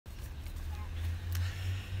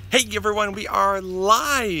Hey everyone, we are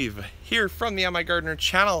live here from the MIgardener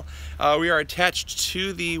channel. We are attached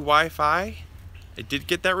to the Wi-Fi. I did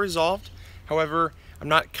get that resolved. However, I'm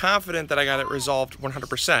not confident that I got it resolved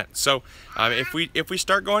 100%. So if we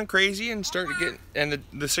start going crazy and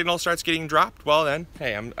the signal starts getting dropped, well then,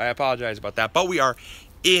 hey, I apologize about that. But we are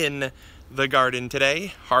in the garden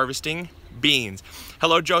today, harvesting beans.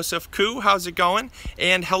 Hello, Joseph Koo, how's it going?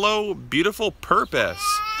 And hello, Beautiful Purpose.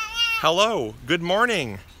 Hello, good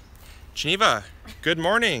morning. Geneva, good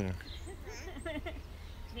morning.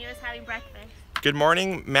 Geneva's having breakfast. Good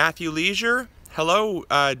morning, Matthew Leisure. Hello,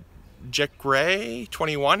 Jack Ray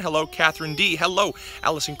 21. Hello, Catherine D. Hello,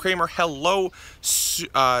 Allison Kramer. Hello,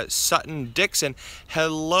 Sutton Dixon.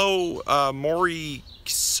 Hello, Maury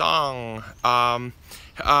Song. Wow,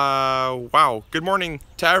 good morning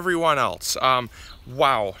to everyone else.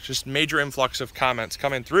 Wow, just major influx of comments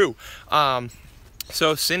coming through.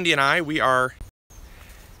 So Cindy and I, we are...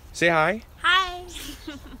 Say hi. Hi.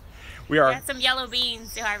 We got some yellow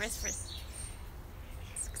beans to harvest for.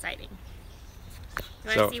 It's exciting. You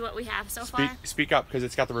want to see what we have so far? Speak up, because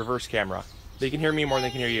it's got the reverse camera. They can hear me more than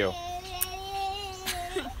they can hear you.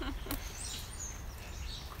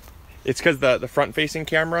 It's because the front-facing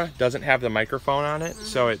camera doesn't have the microphone on it,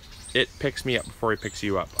 so it picks me up before it picks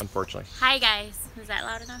you up, unfortunately. Hi guys. Is that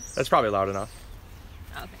loud enough? That's probably loud enough.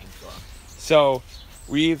 Okay, cool. So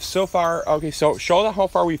we've so far, okay, so show them how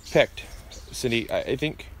far we've picked, Cindy. I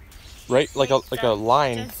think, right, like a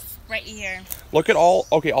line. Just right here. Look at all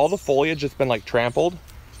the foliage that's been like trampled.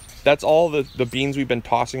 That's all the beans we've been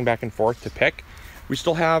tossing back and forth to pick. We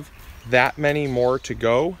still have that many more to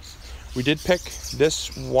go. We did pick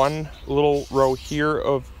this one little row here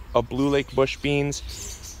of Blue Lake bush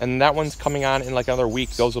beans, and that one's coming on in like another week.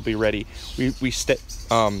 Those will be ready. We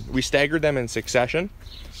staggered them in succession,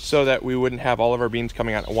 so that we wouldn't have all of our beans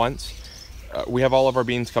coming on at once. We have all of our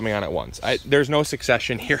beans coming on at once. There's no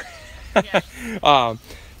succession here. Yeah.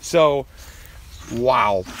 So,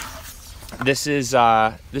 wow. This is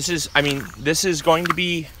going to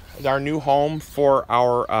be our new home for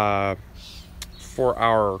our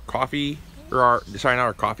coffee, or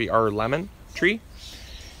our lemon tree.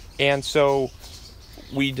 And so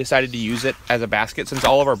we decided to use it as a basket, since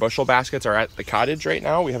all of our bushel baskets are at the cottage right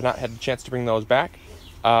now. We have not had a chance to bring those back.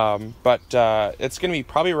 But it's going to be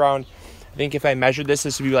probably around, I think if I measured this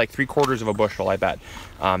would be like 3/4 of a bushel, I bet.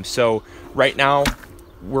 So right now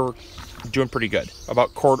we're doing pretty good, about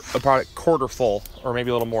a quarter full, or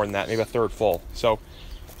maybe a little more than that, maybe a third full. So,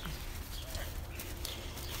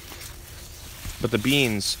 but the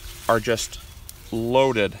beans are just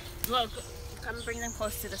loaded. Look, come bring them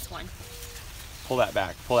close to this one. Pull that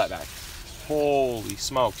back, pull that back. Holy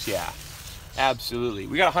smokes, yeah, absolutely.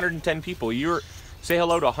 We got 110 people. Say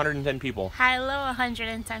hello to 110 people. Hello,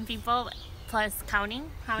 110 people, plus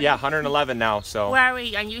counting. Yeah, 111 now. So where are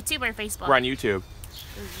we, on YouTube or Facebook? We're on YouTube.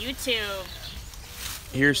 YouTube.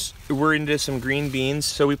 We're into some green beans.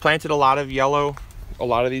 So we planted a lot of yellow. A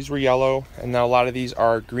lot of these were yellow, and now a lot of these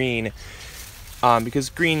are green.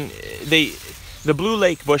 Because green, the Blue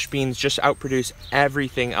Lake bush beans just outproduce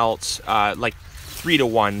everything else, like 3 to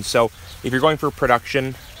 1. So if you're going for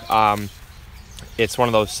production, it's one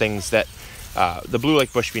of those things that the Blue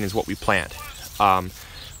Lake bush bean is what we plant.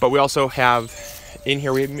 But we also have in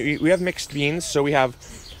here, we have mixed beans. So we have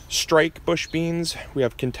strike bush beans, we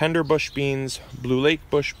have contender bush beans, Blue Lake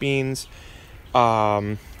bush beans.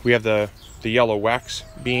 We have the yellow wax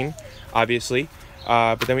bean, obviously.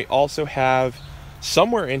 But then we also have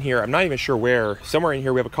somewhere in here, I'm not even sure where, somewhere in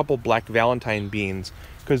here we have a couple black Valentine beans,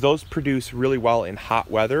 because those produce really well in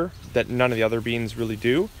hot weather that none of the other beans really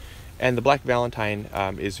do. And the black Valentine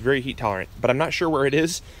is very heat tolerant, but I'm not sure where it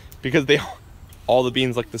is, because all the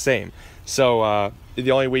beans look the same. So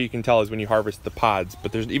the only way you can tell is when you harvest the pods,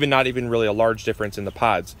 but there's not even really a large difference in the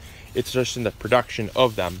pods. It's just in the production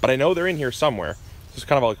of them. But I know they're in here somewhere. It's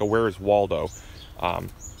kind of like a Where's Waldo.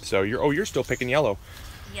 So you're still picking yellow.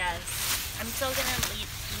 Yes, I'm still gonna leave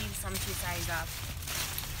some two sides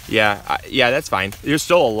off. Yeah, that's fine. There's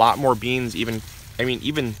still a lot more beans, even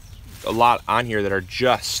a lot on here that are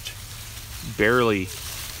just barely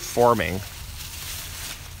forming.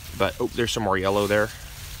 But there's some more yellow there.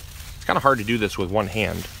 It's kind of hard to do this with one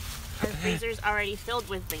hand. Our freezer's already filled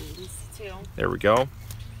with beans too. There we go.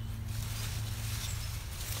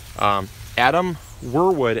 Adam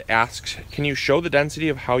Werwood asks, can you show the density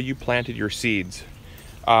of how you planted your seeds?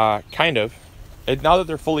 Kind of. Now that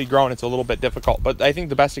they're fully grown, it's a little bit difficult, but I think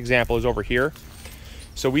the best example is over here.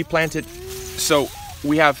 So we planted,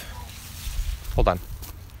 hold on.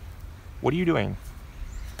 What are you doing?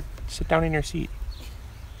 Sit down in your seat.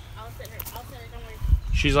 I'll sit her, don't worry.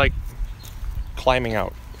 She's like climbing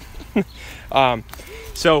out.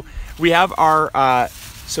 So we have our, oh,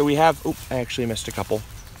 I actually missed a couple.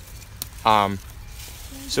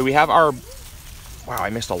 So we have our, wow, I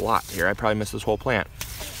missed a lot here. I probably missed this whole plant.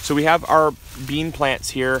 So we have our bean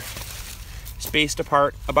plants here spaced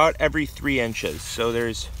apart about every 3 inches. So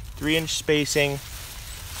there's 3-inch spacing,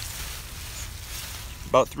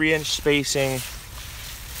 about 3-inch spacing,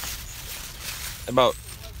 about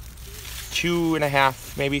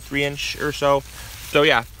 2.5, maybe 3-inch or so. So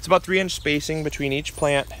yeah, it's about 3-inch spacing between each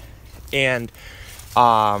plant, and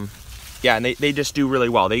yeah, and they just do really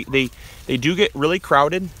well. They do get really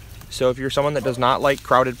crowded. So if you're someone that does not like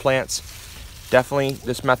crowded plants, definitely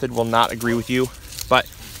this method will not agree with you. But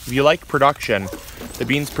if you like production, the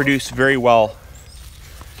beans produce very well,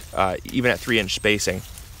 even at 3-inch spacing.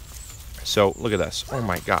 So look at this. Oh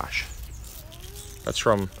my gosh. That's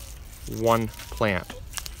from one plant.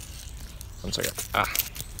 1 second.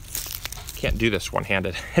 Can't do this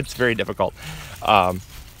one-handed. It's very difficult. But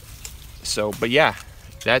yeah,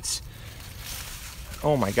 that's,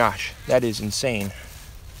 oh my gosh, that is insane.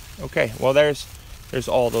 Okay, well there's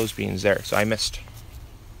all those beans there. So I missed.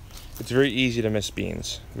 It's very easy to miss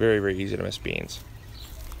beans. Very, very easy to miss beans.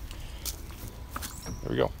 There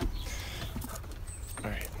we go. All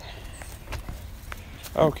right.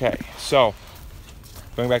 Okay, so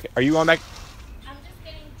going back. Are you on back? I'm just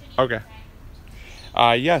getting to okay.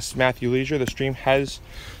 Yes, Matthew Leisure, the stream has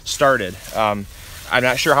started. I'm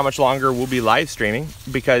not sure how much longer we'll be live streaming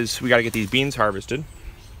because we got to get these beans harvested.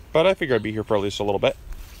 But I figure I'd be here for at least a little bit.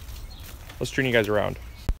 Let's turn you guys around.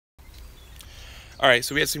 All right,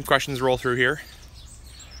 so we had some questions roll through here.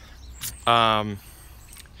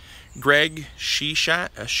 Greg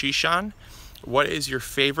Shishan, what is your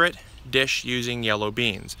favorite dish using yellow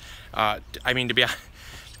beans? I mean, to be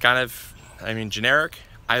kind of, generic.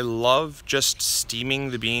 I love just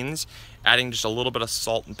steaming the beans, adding just a little bit of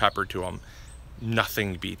salt and pepper to them.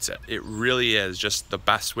 Nothing beats it. It really is just the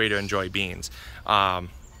best way to enjoy beans.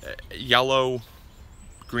 Yellow,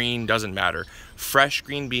 green, doesn't matter. Fresh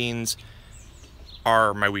green beans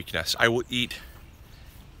are my weakness. I will eat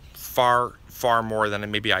far more than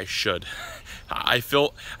maybe I should. I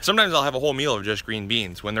feel sometimes I'll have a whole meal of just green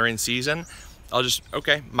beans. When they're in season, I'll just,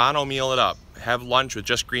 okay, mono meal it up. Have lunch with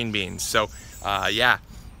just green beans. So yeah,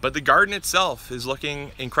 but the garden itself is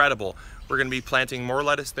looking incredible. We're gonna be planting more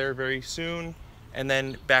lettuce there very soon. And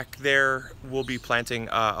then back there, we'll be planting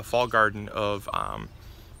a fall garden of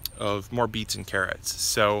more beets and carrots.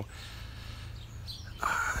 So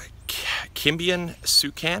Kimbian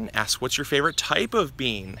Sukan asks, what's your favorite type of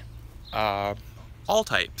bean? All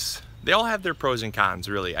types. They all have their pros and cons,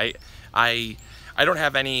 really. I don't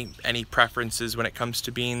have any preferences when it comes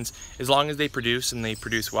to beans. As long as they produce and they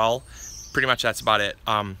produce well, pretty much that's about it.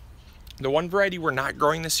 The one variety we're not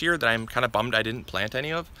growing this year that I'm kind of bummed I didn't plant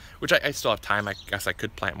any of, which I still have time. I guess I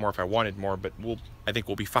could plant more if I wanted more, but I think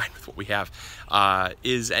we'll be fine with what we have,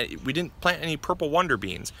 is we didn't plant any Purple Wonder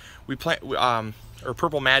beans. We plant, or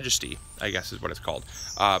Purple Majesty, I guess is what it's called.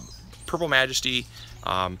 Purple Majesty,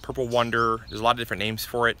 Purple Wonder, there's a lot of different names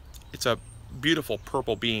for it. It's a beautiful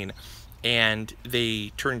purple bean, and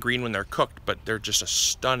they turn green when they're cooked, but they're just a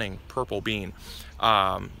stunning purple bean.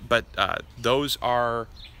 But those are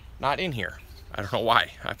not in here. I don't know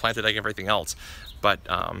why. I planted like everything else. But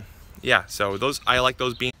yeah, so I like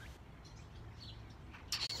those beans.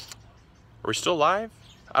 Are we still live?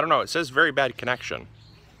 I don't know. It says very bad connection.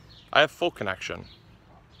 I have full connection.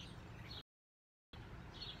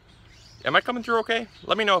 Am I coming through okay?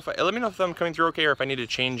 Let me know if I'm coming through okay, or if I need to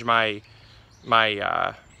change my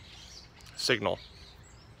signal.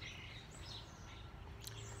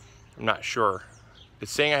 I'm not sure.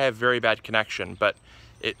 It's saying I have very bad connection, but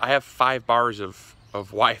I have 5 bars of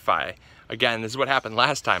Wi-Fi. Again, this is what happened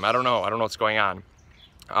last time. I don't know what's going on.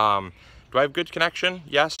 Do I have good connection?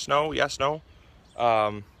 Yes, no, yes, no.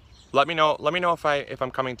 Let me know if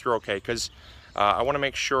I'm coming through okay, because I want to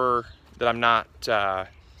make sure that I'm not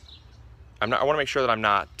I want to make sure that I'm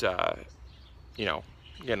not you know,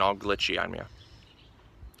 getting all glitchy on me.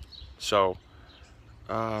 So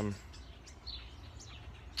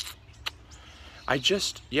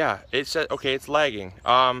yeah, it said, okay, it's lagging.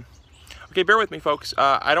 Okay, bear with me, folks.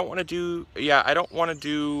 I don't want to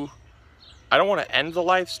end the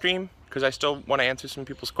live stream because I still want to answer some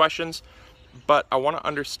people's questions, but I want to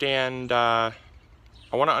understand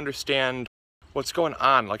what's going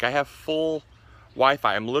on. Like, I have full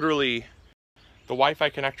Wi-Fi. I'm literally, the Wi-Fi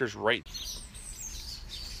connector's right.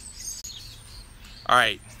 All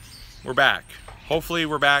right, we're back. Hopefully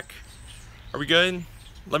we're back. Are we good?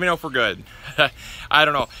 Let me know if we're good. I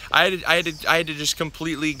don't know. I had to just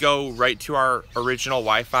completely go right to our original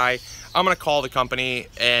Wi-Fi. I'm gonna call the company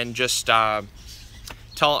and just I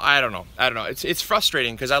don't know. It's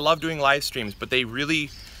frustrating because I love doing live streams, but they really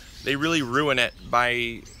ruin it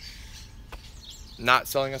by not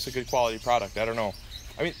selling us a good quality product. I don't know.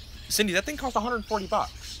 I mean, Cindy, that thing cost 140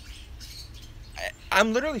 bucks.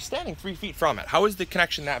 I'm literally standing 3 feet from it. How is the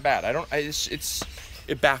connection that bad?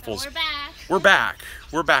 It baffles. So we're back. We're back.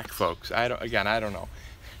 We're back, folks. I don't know.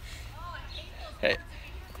 Hey.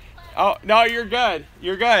 Oh, no, you're good.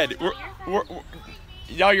 You're good.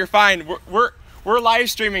 No, you're fine. We're live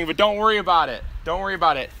streaming, but don't worry about it. Don't worry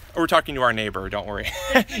about it. We're talking to our neighbor. Don't worry.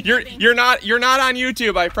 You're not on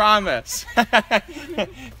YouTube, I promise.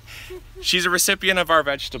 She's a recipient of our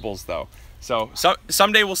vegetables, though. So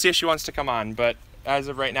someday we'll see if she wants to come on, but as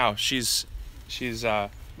of right now, she's a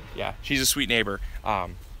sweet neighbor. Yeah,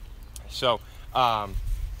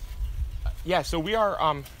 so we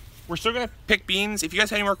are we're still gonna pick beans. If you guys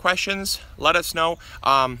have any more questions, let us know.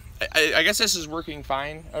 I guess this is working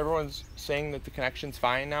fine. Everyone's saying that the connection's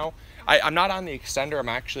fine now. I'm not on the extender. I'm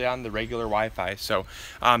actually on the regular Wi-Fi. So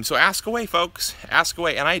so ask away, folks. Ask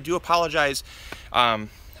away. And I do apologize.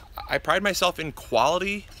 I pride myself in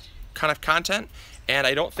quality kind of content, and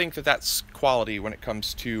I don't think that that's quality when it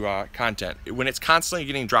comes to content. When it's constantly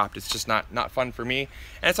getting dropped, it's just not fun for me,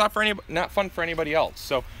 and it's not fun for anybody else.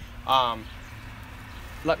 So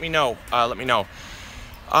let me know.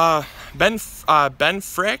 Ben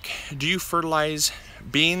Frick, do you fertilize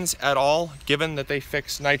beans at all, given that they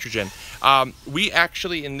fix nitrogen? We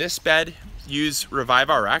actually, in this bed, use Revive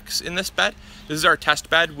RX in this bed. This is our test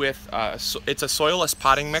bed with, it's a soilless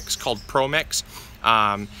potting mix called Pro Mix.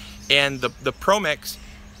 And the Pro Mix,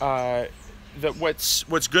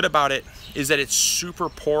 what's good about it is that it's super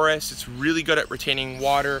porous. It's really good at retaining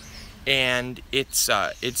water, and it's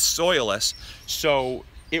soilless, so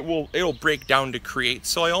it'll break down to create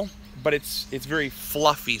soil, but it's very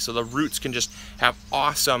fluffy, so the roots can just have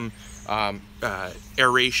awesome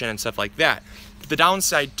aeration and stuff like that. But the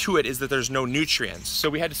downside to it is that there's no nutrients, so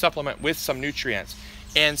we had to supplement with some nutrients.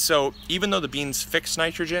 And so even though the beans fix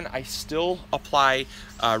nitrogen, I still apply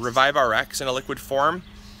Revive RX in a liquid form.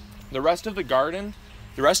 The rest of the garden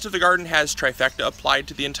has Trifecta applied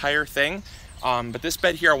to the entire thing. But this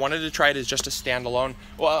bed here, I wanted to try it as just a standalone.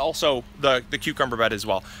 Well, also the cucumber bed as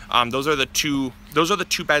well. Those are the two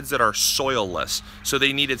beds that are soilless, so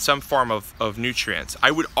they needed some form of nutrients.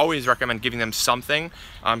 I would always recommend giving them something,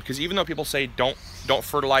 because even though people say don't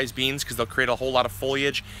fertilize beans because they'll create a whole lot of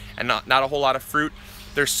foliage and not a whole lot of fruit,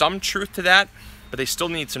 there's some truth to that, but they still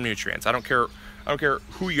need some nutrients. I don't care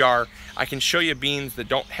who you are. I can show you beans that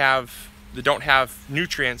don't have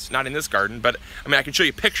nutrients, not in this garden, but I mean, I can show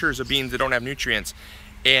you pictures of beans that don't have nutrients,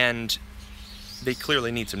 and they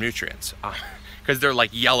clearly need some nutrients because they're like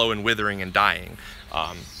yellow and withering and dying.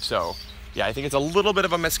 So yeah, I think it's a little bit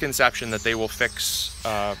of a misconception that they will fix,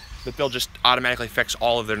 that they'll just automatically fix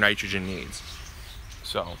all of their nitrogen needs.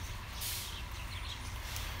 So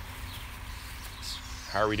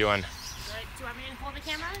how are we doing? Good. Do you want me to hold the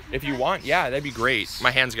camera? If you want, yeah, that'd be great.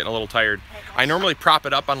 My hand's getting a little tired. I normally prop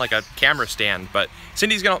it up on like a camera stand, but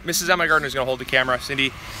Mrs. MIgardener's gonna hold the camera.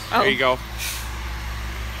 Cindy, there you go. All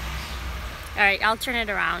right, I'll turn it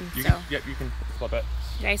around. Yep, you can flip it.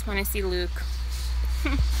 You guys want to see Luke?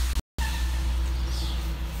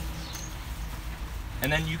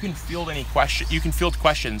 And then you can field any questions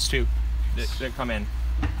too that come in.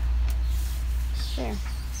 Sure.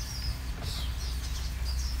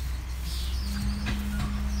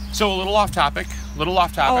 So a little off topic.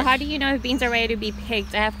 Oh, how do you know if beans are ready to be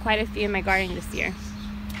picked? I have quite a few in my garden this year.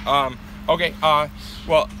 Okay.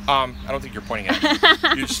 Well, I don't think you're pointing at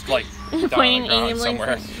it. You're just like pointing down on the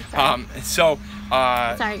ground somewhere.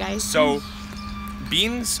 Sorry, guys. So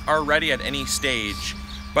beans are ready at any stage,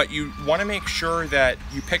 but you want to make sure that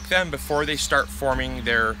you pick them before they start forming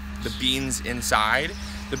the beans inside.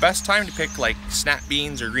 The best time to pick like snap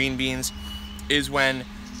beans or green beans is when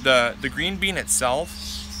the green bean itself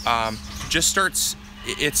just starts,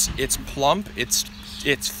 it's plump, it's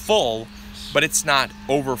full, but it's not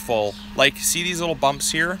over full. Like, see these little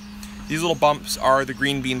bumps here? These little bumps are the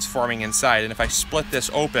green beans forming inside, and if I split this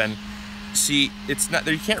open, see, it's not,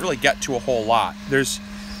 you can't really get to a whole lot. There's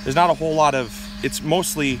not a whole lot of, it's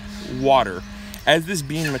mostly water. As this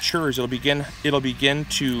bean matures, it'll begin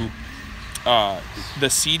to, the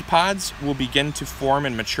seed pods will begin to form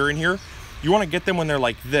and mature in here. You want to get them when they're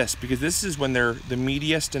like this, because this is when they're the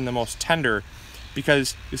meatiest and the most tender,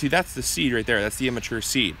 because you see that's the seed right there, that's the immature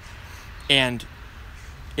seed, and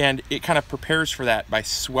it kind of prepares for that by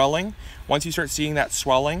swelling. Once you start seeing that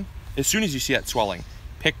swelling, as soon as you see that swelling,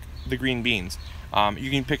 the green beans. You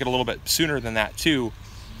can pick it a little bit sooner than that too,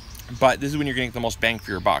 but this is when you're getting the most bang for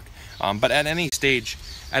your buck. But at any stage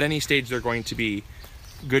they're going to be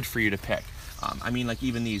good for you to pick. I mean, like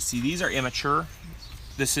even these, see, these are immature.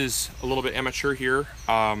 This is a little bit immature here,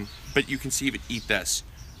 but you can see it eat this.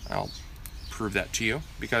 I'll prove that to you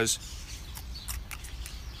because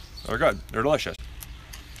they're good, they're delicious.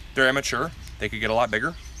 They're immature, they could get a lot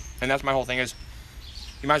bigger, and that's my whole thing is,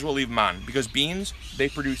 you might as well leave them on, because beans, they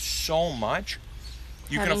produce so much.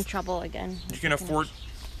 Having trouble again. You can afford,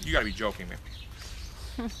 you gotta be joking me.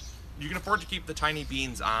 You can afford to keep the tiny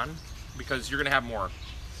beans on, because you're gonna have more.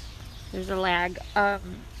 There's a lag. Someone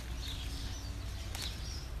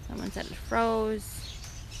said it froze.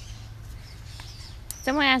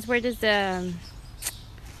 Someone asked where does the,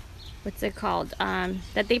 what's it called?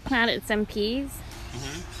 That they planted some peas.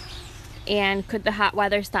 And could the hot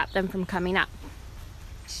weather stop them from coming up?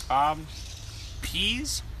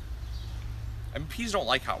 Peas? I mean, peas don't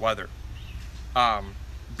like hot weather.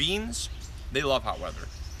 Beans, they love hot weather.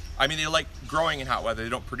 I mean, they like growing in hot weather. They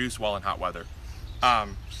don't produce well in hot weather.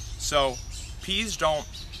 So peas don't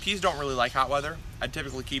really like hot weather. I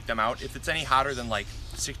typically keep them out. If it's any hotter than like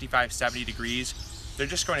 65, 70 degrees, they're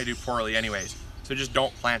just going to do poorly anyways. So just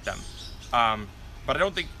don't plant them. But I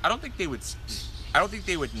don't think they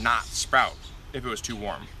would not sprout if it was too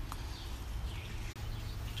warm.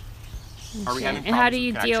 Are we having problems? And how do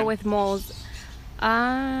you with deal connection? with moles?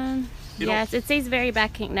 Yes, it says very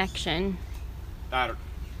bad connection.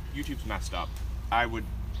 YouTube's messed up. I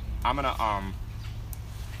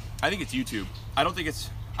think it's YouTube. I don't think it's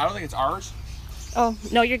ours. Oh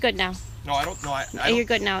no, you're good now. No, I don't know. You're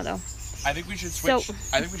good now though. I think we should switch.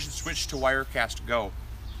 I think we should switch to Wirecast Go.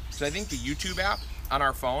 So I think the YouTube app on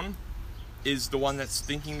our phone is the one that's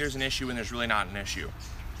thinking there's an issue and there's really not an issue.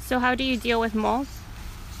 So how do you deal with moles?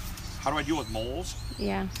 How do I deal with moles?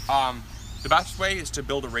 Yeah. The best way is to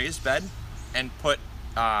build a raised bed and put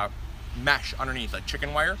mesh underneath, like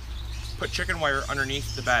chicken wire. Put chicken wire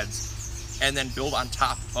underneath the beds and then build on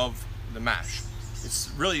top of the mesh.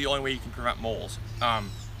 It's really the only way you can prevent moles.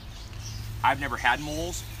 I've never had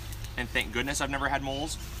moles, and thank goodness I've never had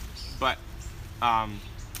moles, but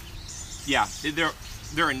yeah,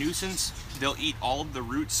 they're a nuisance. They'll eat all of the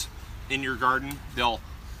roots in your garden. They'll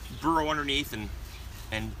burrow underneath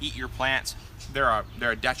and eat your plants. They're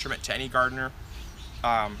a detriment to any gardener.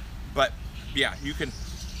 But yeah, you can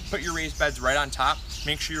put your raised beds right on top.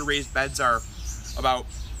 Make sure your raised beds are about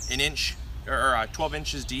an inch or 12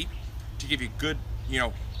 inches deep to give you good,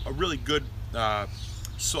 a really good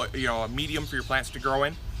soil, a medium for your plants to grow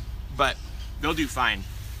in. But they'll do fine.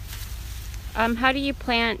 How do you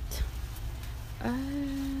plant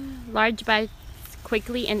large beds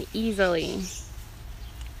quickly and easily?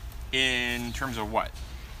 In terms of what?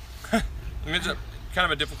 I mean, it's kind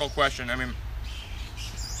of a difficult question. I mean,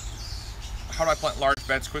 how do I plant large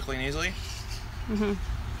beds quickly and easily?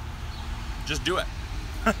 Just do it.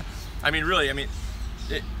 I mean, really,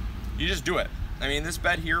 you just do it. I mean, this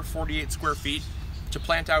bed here, 48 square feet, to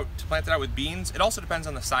plant it out with beans. It also depends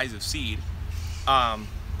on the size of seed.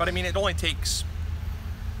 But I mean, it only takes,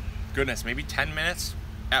 goodness, maybe 10 minutes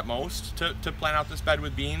at most to plant out this bed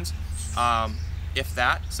with beans, if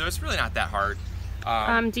that. So it's really not that hard.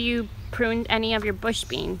 Do you prune any of your bush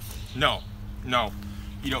beans? No,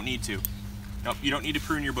 you don't need to. Nope, you don't need to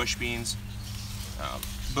prune your bush beans.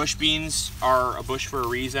 Bush beans are a bush for a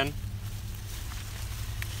reason.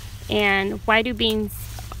 And why do beans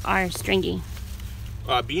are stringy?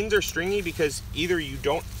 Beans are stringy because either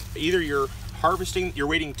you're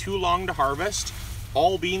waiting too long to harvest,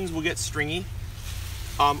 all beans will get stringy,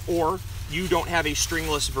 or you don't have a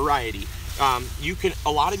stringless variety.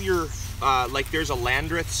 A lot of your, like there's a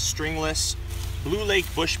Landreth stringless, Blue Lake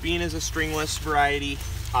bush bean is a stringless variety.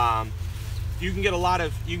 You can get a lot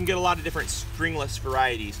of different stringless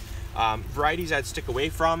varieties. Varieties I'd stick away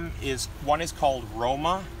from one is called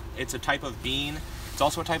Roma. It's a type of bean. It's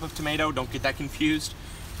also a type of tomato. Don't get that confused.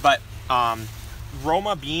 But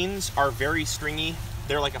Roma beans are very stringy.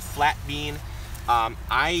 They're like a flat bean.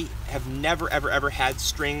 I have never ever had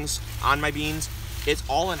strings on my beans. It's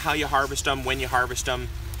all in how you harvest them, when you harvest them,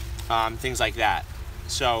 things like that.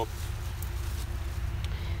 So.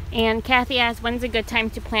 And Kathy asked, when's a good time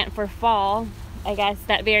to plant for fall? I guess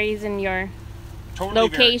that varies in your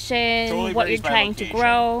location, what you're trying to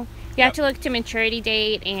grow. You have to look to maturity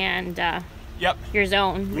date and your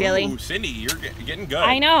zone, really. Ooh, Cindy, you're getting good.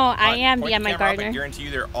 I know, I am the MIgardener. I guarantee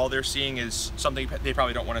you all they're seeing is something they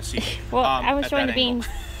probably don't want to see. Well, I was showing the beans.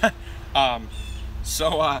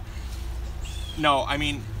 No, I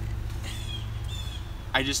mean,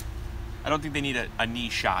 I don't think they need a knee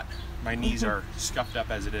shot. My knees are scuffed up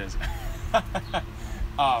as it is.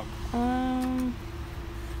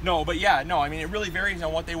 No, but yeah, no, I mean, it really varies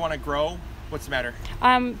on what they want to grow. What's the matter?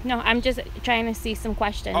 No, I'm just trying to see some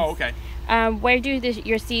questions. Oh, okay. Where do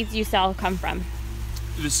your seeds you sell come from?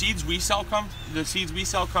 The seeds we sell come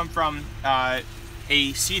from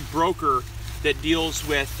a seed broker that deals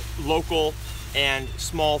with local and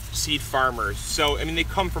small seed farmers. So, I mean, they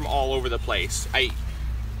come from all over the place.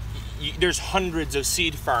 There's hundreds of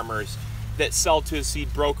seed farmers that sell to a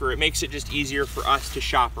seed broker. It makes it just easier for us to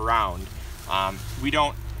shop around. We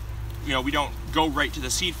don't go right to the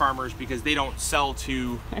seed farmers because they don't sell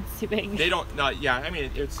to. That's too big. They don't. Yeah, I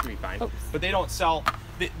mean it's gonna be fine. Oops. But they don't sell.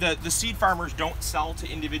 The seed farmers don't sell to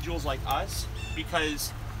individuals like us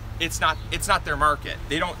because it's not their market.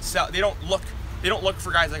 They don't sell. They don't look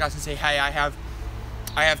for guys like us and say, hey, I have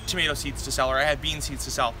tomato seeds to sell, or I have bean seeds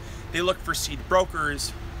to sell. They look for seed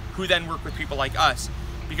brokers who then work with people like us,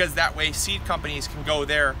 because that way seed companies can go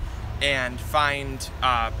there and find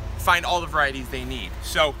all the varieties they need.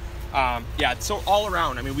 So yeah, so all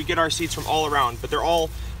around. I mean, we get our seeds from all around, but they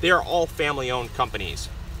are all family-owned companies.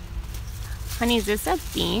 Honey, is this a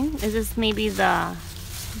bean? Is this maybe the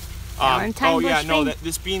Valentine bush yeah, no, thing?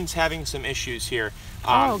 this bean's having some issues here.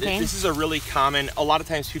 Okay. This is a really common. A lot of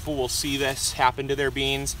times people will see this happen to their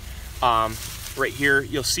beans. Right here,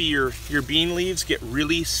 you'll see your bean leaves get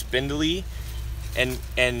really spindly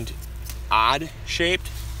and odd shaped.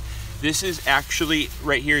 This is actually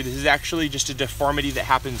right here. This is actually just a deformity that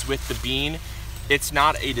happens with the bean. It's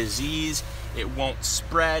not a disease. It won't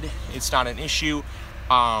spread. It's not an issue.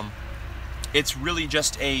 It's really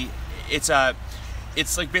just it's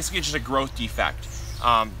like basically just a growth defect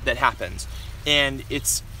that happens, and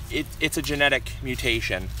it's a genetic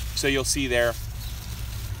mutation. So you'll see there,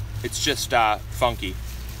 it's just funky,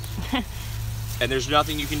 and there's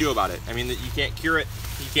nothing you can do about it. I mean, you can't cure it,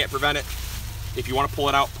 you can't prevent it. If you want to pull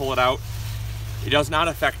it out, pull it out. It does not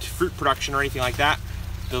affect fruit production or anything like that.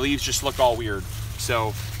 The leaves just look all weird.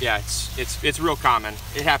 So yeah, it's real common.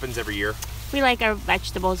 It happens every year. We like our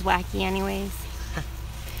vegetables wacky anyways.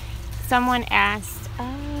 Someone asked,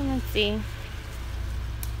 let's see.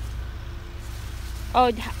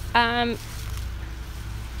 Oh,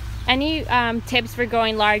 any tips for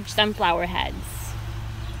growing large sunflower heads?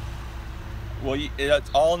 Well, it's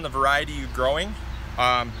all in the variety you're growing.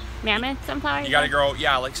 Mammoth sunflower? You gotta grow,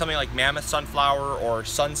 yeah, like something like mammoth sunflower or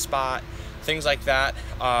sunspot, things like that.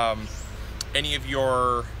 Any of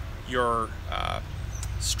your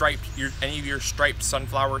striped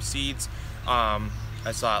sunflower seeds.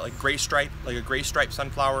 I saw like a gray stripe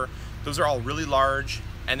sunflower. Those are all really large,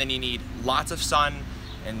 and then you need lots of sun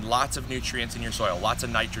and lots of nutrients in your soil, lots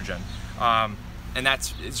of nitrogen, and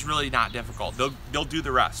it's really not difficult. They'll do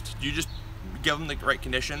the rest. You just give them the right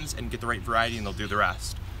conditions and get the right variety, and they'll do the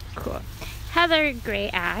rest. Cool. Heather Gray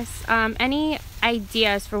asks, any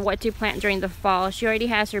ideas for what to plant during the fall? She already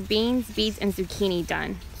has her beans, beets, and zucchini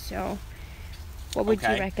done. So, what would you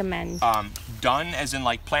recommend? Done as in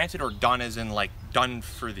like planted, or done as in like done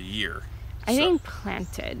for the year? I think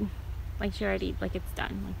planted. Like she already, like it's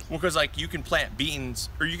done. Like, well, because like you can plant beans,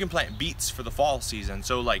 or you can plant beets for the fall season.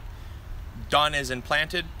 So like done as in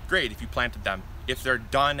planted, great if you planted them. If they're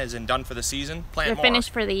done as in done for the season, plant more. They're finished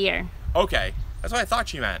for the year. Okay, that's what I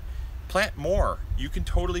thought you meant. Plant more. You can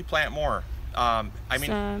totally plant more. I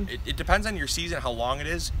mean, it depends on your season, how long it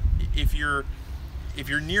is. If you're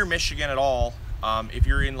near Michigan at all, if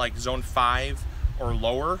you're in like zone 5 or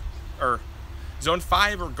lower, or zone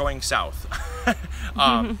 5 or going south,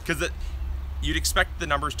 because you'd expect the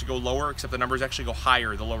numbers to go lower, except the numbers actually go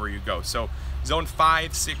higher the lower you go. So zone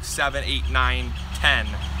 5, 6, 7, 8, 9, 10,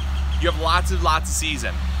 you have lots of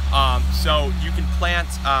season. So you can plant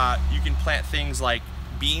things like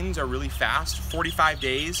beans are really fast, 45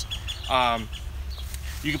 days.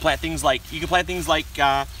 You can plant things like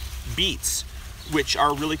beets, which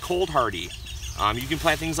are really cold hardy. You can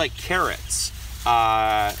plant things like carrots,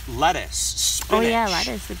 lettuce, spinach. Oh yeah,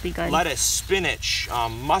 lettuce would be good. Lettuce, spinach,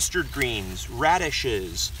 mustard greens,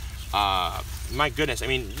 radishes. My goodness, I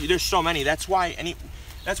mean, there's so many. That's why,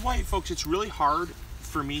 folks, it's really hard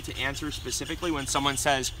for me to answer specifically when someone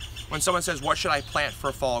says, what should I plant for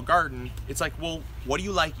a fall garden? It's like, well, what do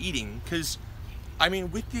you like eating? Because, I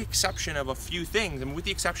mean, with the exception of a few things, I mean, with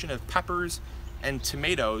the exception of peppers and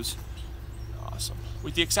tomatoes, awesome.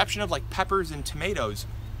 With the exception of like peppers and tomatoes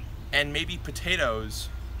and maybe potatoes,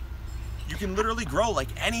 you can literally grow like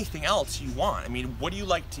anything else you want. I mean, what do you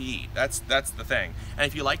like to eat? That's the thing. And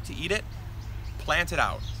if you like to eat it, plant it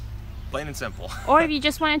out. Plain and simple. Or if you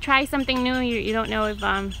just want to try something new, you don't know if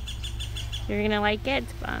you're gonna like it,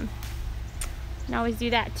 you can always do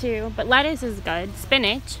that too. But lettuce is good.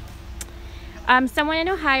 Spinach. Someone in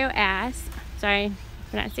Ohio asked, sorry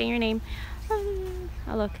for not saying your name.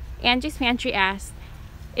 Oh look, Angie's Pantry asked,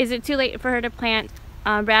 is it too late for her to plant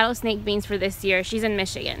rattlesnake beans for this year? She's in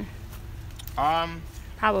Michigan.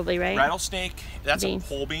 Probably, right? Rattlesnake, that's beans. a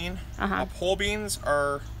pole bean. Pole beans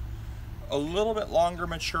are a little bit longer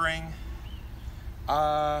maturing.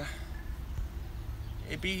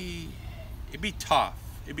 It'd be tough.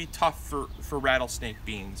 It'd be tough for rattlesnake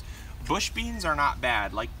beans. Bush beans are not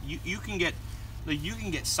bad. Like you can get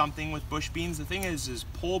something with bush beans. The thing is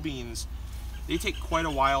pole beans, they take quite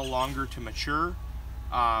a while longer to mature.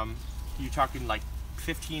 You're talking like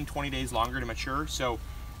 15-20 days longer to mature. So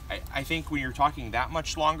I think when you're talking that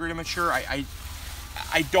much longer to mature, I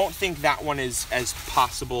don't think that one is as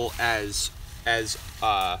possible as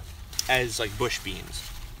like bush beans.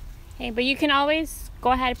 Hey, but you can always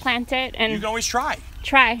go ahead and plant it, and you can always try.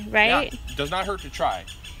 Try, right? Yeah, it does not hurt to try.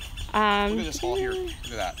 Look at this hole here. Look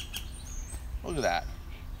at that. Look at that.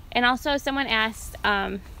 And also, someone asked, how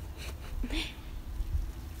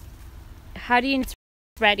do you know it's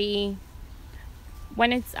ready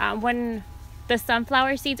when it's when the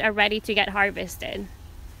sunflower seeds are ready to get harvested?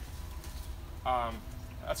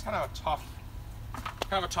 That's kind of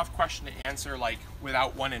a tough question to answer, like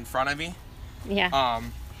without one in front of me. Yeah.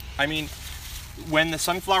 I mean, when the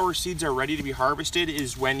sunflower seeds are ready to be harvested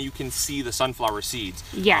is when you can see the sunflower seeds.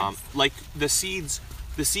 Yes. Like the seeds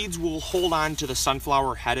will hold on to the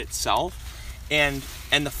sunflower head itself, and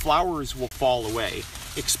the flowers will fall away,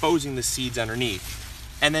 exposing the seeds underneath.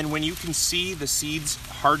 And then when you can see the seeds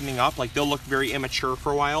hardening up, like they'll look very immature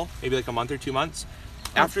for a while, maybe like a month or 2 months.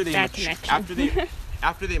 After they mature, after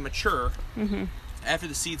they mature, after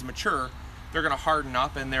the seeds mature, they're gonna harden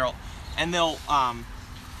up, and they'll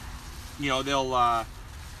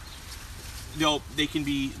they can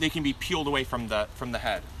be peeled away from the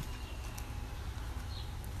head.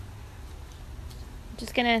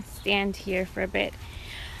 Just gonna stand here for a bit.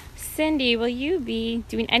 Cindy, will you be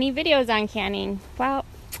doing any videos on canning? Well,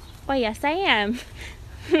 yes, I am.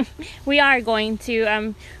 We are going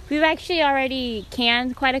to. We've actually already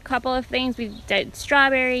canned quite a couple of things. We did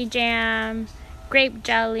strawberry jam, grape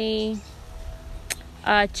jelly,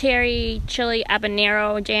 cherry chili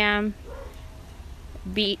habanero jam,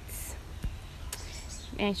 beets,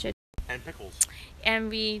 and pickles. And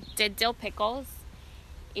we did dill pickles.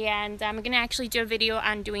 And I'm gonna actually do a video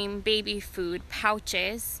on doing baby food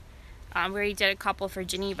pouches. We already did a couple for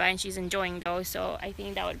Geneva, and she's enjoying those, so I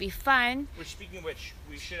think that would be fun. Which, speaking of which,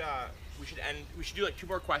 we should do like 2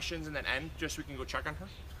 more questions and then end, just so we can go check on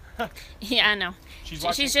her. Yeah, I know.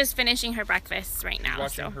 She's just finishing her breakfast right now.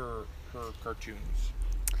 Watching her cartoons.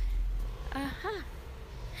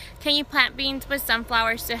 Can you plant beans with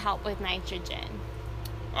sunflowers to help with nitrogen?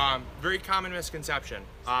 Very common misconception.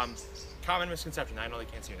 Common misconception. I know they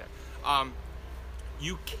can't see that.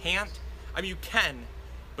 You can't. I mean, you can,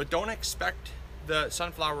 but don't expect the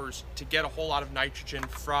sunflowers to get a whole lot of nitrogen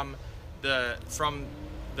from the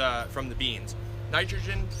beans.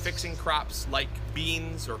 Nitrogen fixing crops like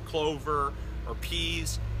beans or clover or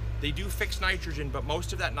peas, they do fix nitrogen, but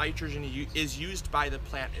most of that nitrogen is used by the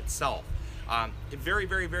plant itself. A very,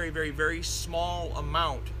 very, very, very, very small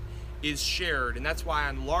amount is shared, and that's why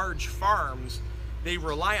on large farms they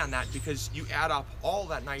rely on that, because you add up all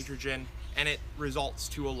that nitrogen and it results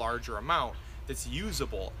to a larger amount that's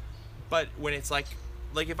usable. But when it's like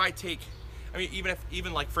if I take, I mean,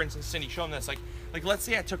 even like, for instance, Cindy, show them this, like let's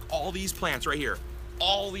say I took all these plants right here,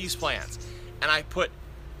 all these plants, and I put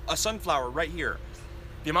a sunflower right here.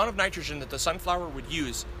 The amount of nitrogen that the sunflower would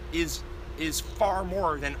use is far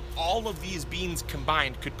more than all of these beans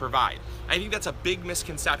combined could provide. I think that's a big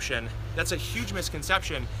misconception. That's a huge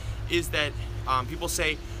misconception, is that people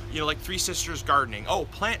say, like Three Sisters gardening, oh,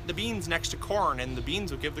 plant the beans next to corn and the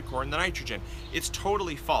beans will give the corn the nitrogen. It's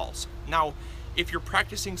totally false. Now, if you're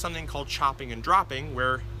practicing something called chopping and dropping,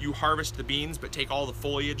 where you harvest the beans but take all the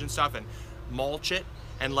foliage and stuff and mulch it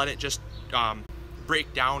and let it just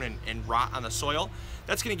break down and rot on the soil,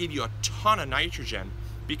 that's going to give you a ton of nitrogen,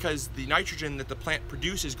 because the nitrogen that the plant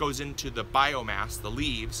produces goes into the biomass, the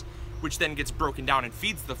leaves, which then gets broken down and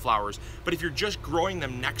feeds the flowers. But if you're just growing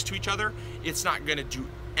them next to each other, it's not going to do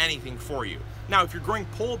anything for you. Now, if you're growing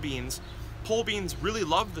pole beans really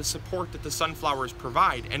love the support that the sunflowers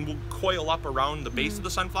provide and will coil up around the base of the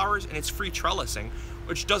sunflowers, and it's free trellising,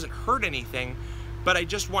 which doesn't hurt anything. But I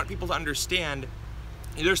just want people to understand,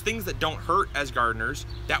 there's things that don't hurt as gardeners,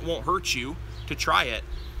 that won't hurt you to try it.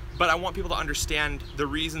 But I want people to understand the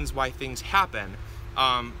reasons why things happen,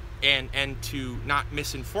 and to not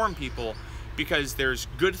misinform people, because there's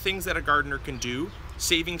good things that a gardener can do.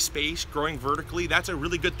 Saving space, growing vertically, that's a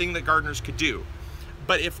really good thing that gardeners could do.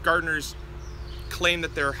 But if gardeners claim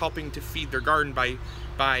that they're helping to feed their garden by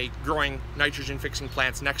growing nitrogen fixing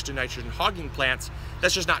plants next to nitrogen hogging plants.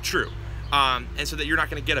 That's just not true. And so that you're not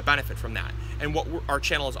going to get a benefit from that. And what our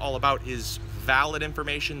channel is all about is valid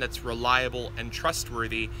information that's reliable and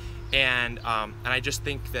trustworthy. And I just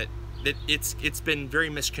think that it's been very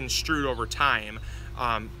misconstrued over time,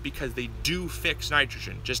 because they do fix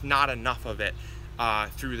nitrogen, just not enough of it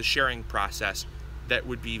through the sharing process that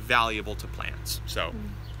would be valuable to plants. So,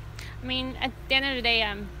 I mean, at the end of the day,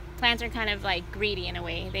 plants are kind of like greedy in a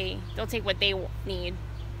way. They'll take what they need.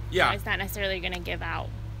 Yeah, you know, it's not necessarily going to give out.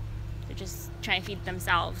 They're just trying to feed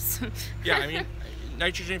themselves. Yeah, I mean,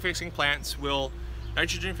 nitrogen fixing plants will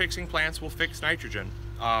fix nitrogen,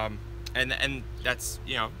 and that's,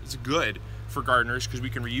 you know, it's good for gardeners because we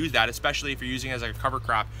can reuse that, especially if you're using it as like a cover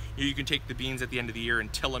crop. You can take the beans at the end of the year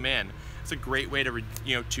and till them in. It's a great way to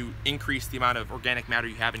to increase the amount of organic matter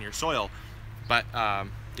you have in your soil, but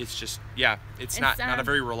it's just, yeah, it's not a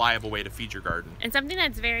very reliable way to feed your garden. And something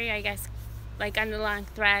that's very, I guess, like on the long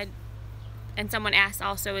thread, and someone asked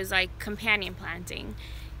also, is like companion planting,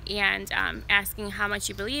 and asking how much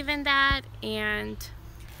you believe in that and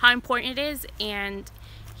how important it is, and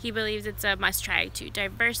he believes it's a must try to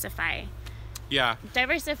diversify. Yeah.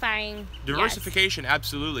 Diversification, yes.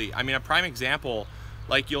 Absolutely. I mean, a prime example,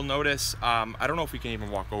 like you'll notice, I don't know if we can even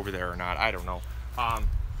walk over there or not. I don't know.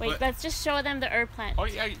 Wait, let's just show them the herb plant. Oh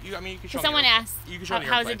yeah, I mean, you can show. Someone asked,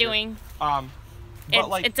 how's it doing?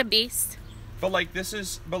 It's a beast. But like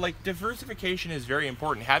diversification is very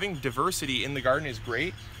important. Having diversity in the garden is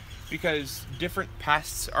great because different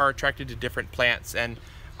pests are attracted to different plants, and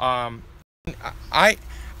I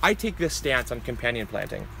take this stance on companion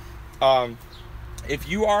planting. If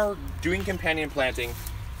you are doing companion planting,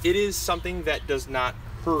 it is something that does not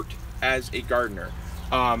hurt as a gardener.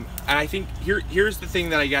 And I think here's the thing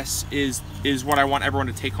that I guess is what I want everyone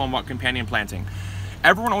to take home about companion planting.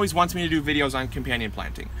 Everyone always wants me to do videos on companion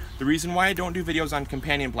planting. The reason why I don't do videos on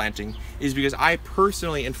companion planting is because I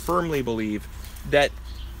personally and firmly believe that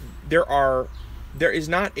there is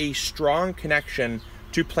not a strong connection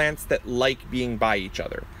to plants that like being by each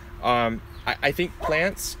other. I think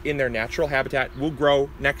plants in their natural habitat will grow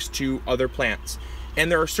next to other plants.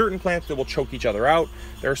 And there are certain plants that will choke each other out.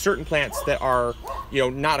 There are certain plants that are,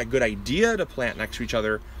 not a good idea to plant next to each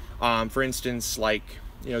other. For instance, like,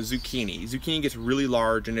 zucchini. Zucchini gets really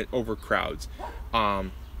large and it overcrowds.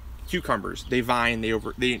 Cucumbers, they vine,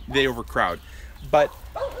 they overcrowd. But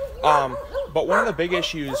one of the big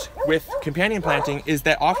issues with companion planting is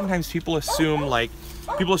that oftentimes people assume like,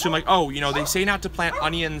 oh, they say not to plant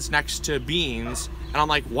onions next to beans, and I'm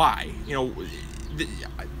like, why?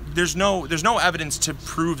 There's no evidence to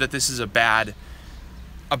prove that this is a bad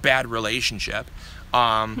relationship.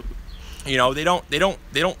 They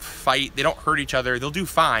don't fight, they don't hurt each other, they'll do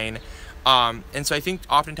fine. And so I think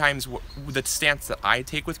oftentimes the stance that I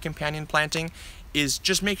take with companion planting is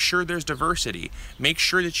just make sure there's diversity. Make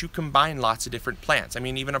sure that you combine lots of different plants. I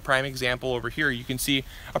mean, even a prime example over here, you can see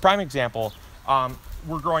a prime example.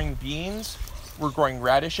 We're growing beans, we're growing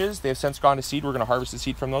radishes. They have since gone to seed. We're going to harvest the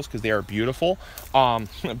seed from those because they are beautiful.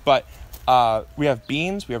 But we have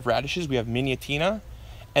beans, we have radishes, we have miniatina,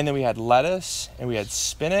 and then we had lettuce and we had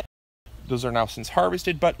spinach. Those are now since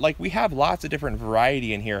harvested, but like we have lots of different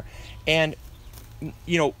variety in here, and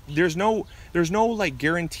there's no like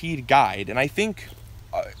guaranteed guide. And I think,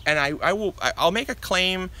 and I'll make a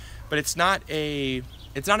claim, but it's not a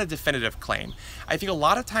definitive claim. I think a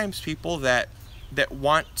lot of times people that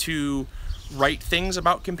want to write things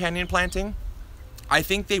about companion planting, I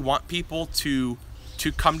think they want people to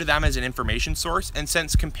come to them as an information source. And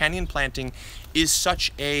since companion planting is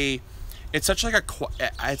it's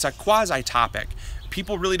a quasi topic,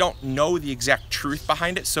 people really don't know the exact truth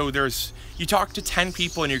behind it. So you talk to 10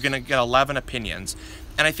 people and you're going to get 11 opinions.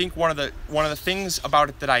 And I think one of the things about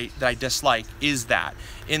it that I dislike is that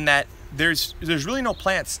there's really no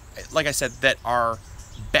plants, like I said, that are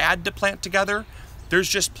bad to plant together. There's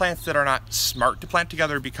just plants that are not smart to plant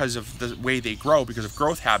together because of the way they grow, because of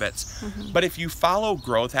growth habits. Mm-hmm. But if you follow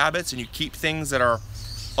growth habits and you keep things that are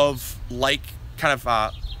of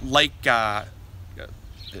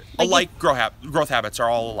growth habits are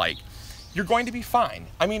all alike, you're going to be fine.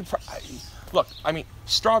 I mean,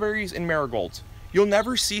 strawberries and marigolds. You'll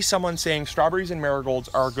never see someone saying strawberries and marigolds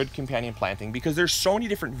are a good companion planting because there's so many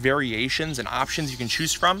different variations and options you can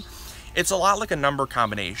choose from. It's a lot like a number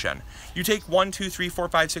combination. You take 1, 2, 3, 4,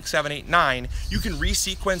 5, 6, 7, 8, 9, you can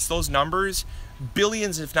resequence those numbers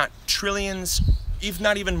billions, if not trillions, if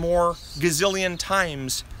not even more, gazillion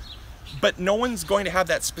times but no one's going to have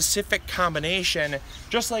that specific combination,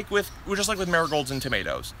 just like with marigolds and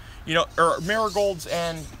tomatoes, you know, or marigolds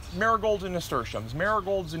and nasturtiums,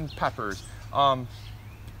 marigolds and peppers,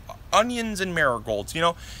 onions and marigolds. You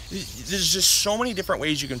know, there's just so many different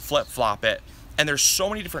ways you can flip-flop it, and there's so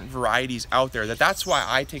many different varieties out there that's why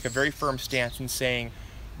I take a very firm stance in saying,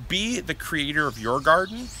 be the creator of your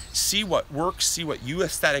garden, see what works, see what you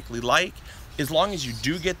aesthetically like. As long as you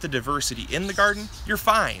do get the diversity in the garden, you're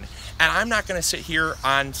fine. And I'm not gonna sit here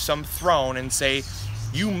on some throne and say,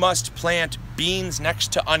 you must plant beans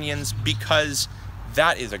next to onions because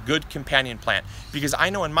that is a good companion plant. Because I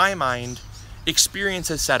know in my mind, experience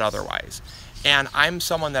has said otherwise. And I'm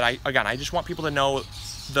someone that I just want people to know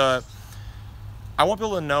I want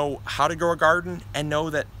people to know how to grow a garden and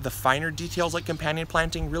know that the finer details like companion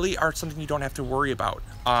planting really are something you don't have to worry about.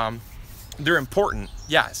 They're important,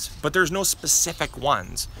 yes, but there's no specific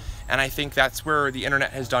ones. And I think that's where the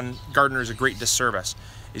internet has done gardeners a great disservice,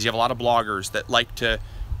 is you have a lot of bloggers that like to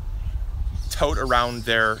tote around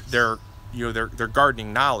their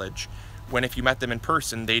gardening knowledge, when if you met them in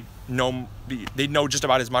person, they'd know just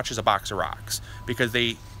about as much as a box of rocks, because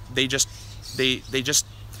they just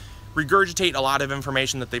regurgitate a lot of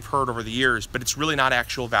information that they've heard over the years, but it's really not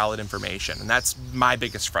actual valid information. And that's my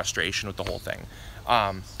biggest frustration with the whole thing.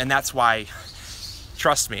 And that's why,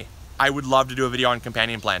 trust me, I would love to do a video on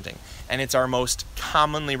companion planting. And it's our most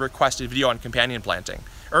commonly requested video on companion planting.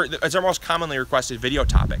 Or it's our most commonly requested video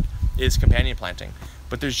topic, is companion planting.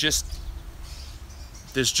 But there's just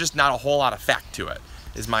not a whole lot of fact to it,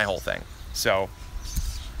 is my whole thing. So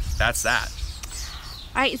that's that.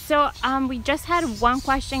 All right, so we just had one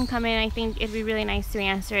question come in. I think it'd be really nice to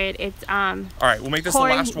answer it. It's all right, we'll make this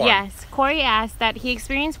Corey, the last one. Yes, Corey asked that he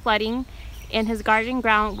experienced flooding and his garden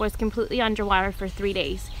ground was completely underwater for 3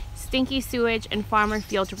 days. Stinky sewage and farmer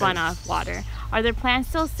field runoff water. Are the plants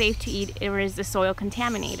still safe to eat, or is the soil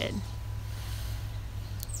contaminated?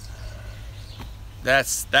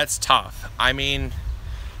 That's tough. I mean,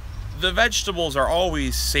 the vegetables are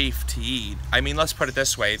always safe to eat. I mean, let's put it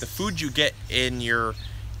this way: the food you get in your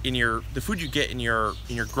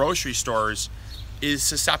grocery stores is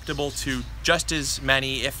susceptible to just as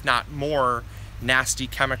many, if not more, nasty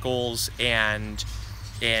chemicals and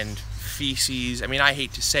feces. I mean, I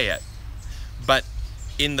hate to say it, but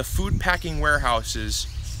in the food packing warehouses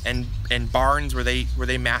and barns where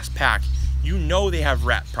they mass pack, you know they have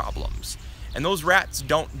rat problems, and those rats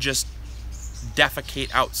don't just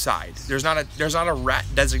defecate outside. There's not a rat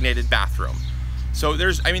designated bathroom. So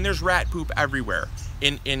there's rat poop everywhere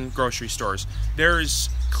in grocery stores. There's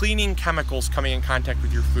cleaning chemicals coming in contact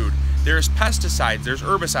with your food. There's pesticides, there's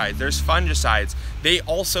herbicides, there's fungicides. They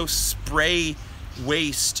also spray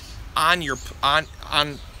waste on your on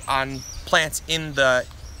plants that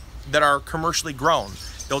are commercially grown.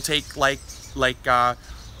 They'll take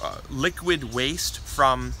liquid waste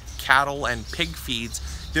from cattle and pig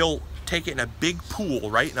feeds. They'll take it in a big pool,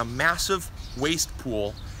 right, in a massive waste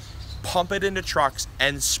pool, pump it into trucks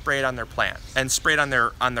and spray it on their plant and spray it on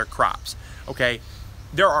their crops. Okay,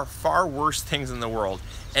 there are far worse things in the world,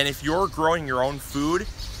 and if you're growing your own food,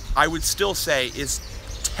 I would still say is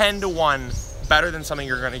 10 to 1 better than something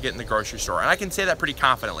you're going to get in the grocery store. And I can say that pretty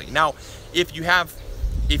confidently. Now, if you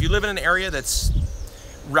live in an area that's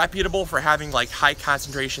reputable for having like high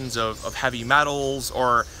concentrations of heavy metals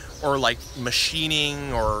or like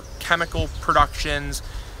machining or chemical productions,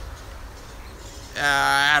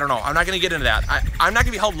 I don't know. I'm not going to get into that. I'm not going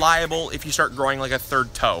to be held liable if you start growing like a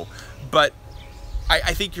third toe, but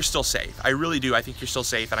I think you're still safe. I really do. I think you're still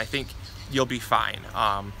safe, and I think you'll be fine.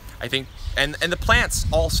 I think, and the plants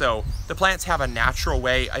also, the plants have a natural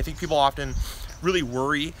way. I think people often really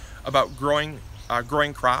worry about growing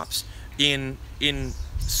crops in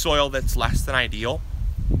soil that's less than ideal.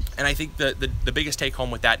 And I think the biggest take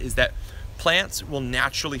home with that is that plants will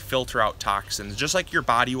naturally filter out toxins, just like your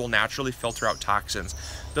body will naturally filter out toxins.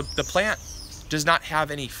 The plant does not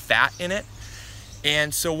have any fat in it.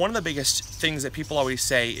 And so one of the biggest things that people always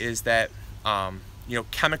say is that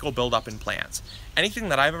chemical buildup in plants. Anything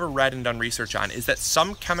that I've ever read and done research on is that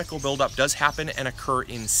some chemical buildup does happen and occur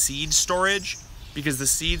in seed storage, because the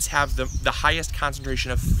seeds have the highest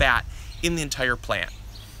concentration of fat in the entire plant.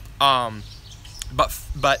 But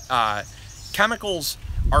chemicals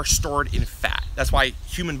are stored in fat. That's why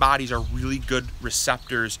human bodies are really good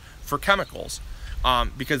receptors for chemicals,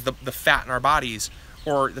 because the fat in our bodies,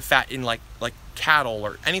 or the fat in like cattle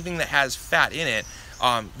or anything that has fat in it,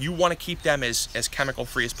 you want to keep them as chemical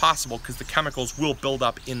free as possible, because the chemicals will build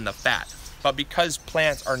up in the fat. But because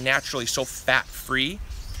plants are naturally so fat free,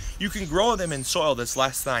 you can grow them in soil that's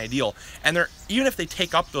less than ideal, and they're, even if they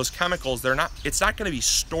take up those chemicals, it's not going to be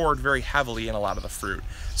stored very heavily in a lot of the fruit.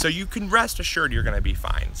 So you can rest assured you're going to be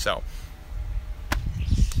fine. So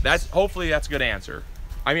hopefully that's a good answer.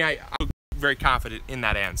 I mean, I'm very confident in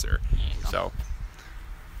that answer. So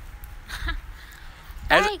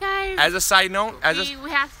Alright guys, as a side note, we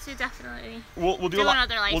have to definitely we'll do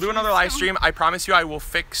another live stream. I promise you I will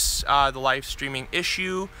fix the live streaming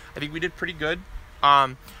issue. I think we did pretty good.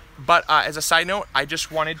 But as a side note, I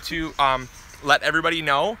just wanted to let everybody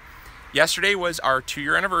know, yesterday was our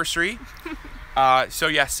 2-year anniversary. So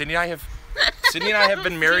yeah, Cindy and I have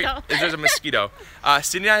been married. There's a mosquito.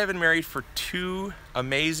 Cindy and I have been married for 2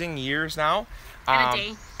 amazing years now.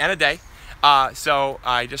 And a day. So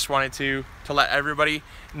I just wanted to let everybody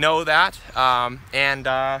know that,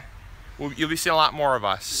 you'll be seeing a lot more of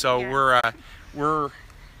us. So yeah. we're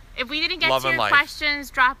if we didn't get to your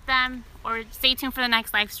questions, drop them, or stay tuned for the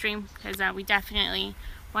next live stream, because we definitely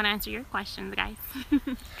want to answer your questions, guys.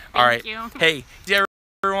 All right. You. Hey,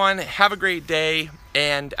 everyone, have a great day,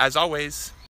 and as always,